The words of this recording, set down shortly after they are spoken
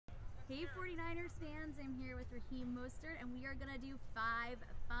Hey 49ers fans, I'm here with Raheem Mostert and we are going to do 5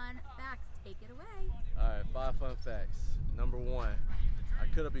 fun facts. Take it away. Alright, 5 fun facts. Number 1, I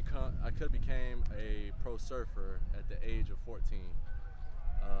could have became a pro surfer at the age of 14.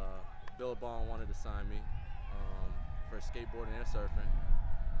 Billabong wanted to sign me for skateboarding and surfing.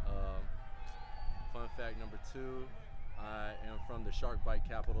 Fun fact number 2, I am from the shark bite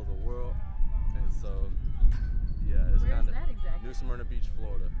capital of the world, and so yeah, it's kind of exactly? New Smyrna Beach,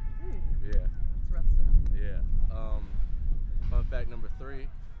 Florida. Ooh, yeah, it's rough stuff. Yeah. Fun fact number 3,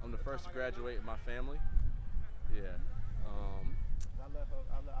 I'm the first to graduate in my family. Yeah.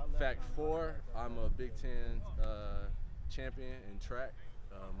 Fact 4, I'm a Big Ten champion in track.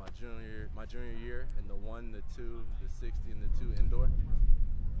 My junior year in the 1, the 2, the 60, and the 2 indoor.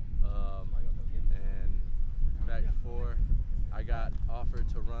 And fact 4, I got offered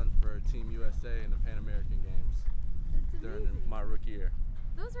to run for Team USA in the Pan American Games during my rookie year.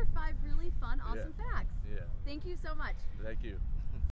 Those are 5 really fun, awesome facts. Yeah. Thank you so much. Thank you.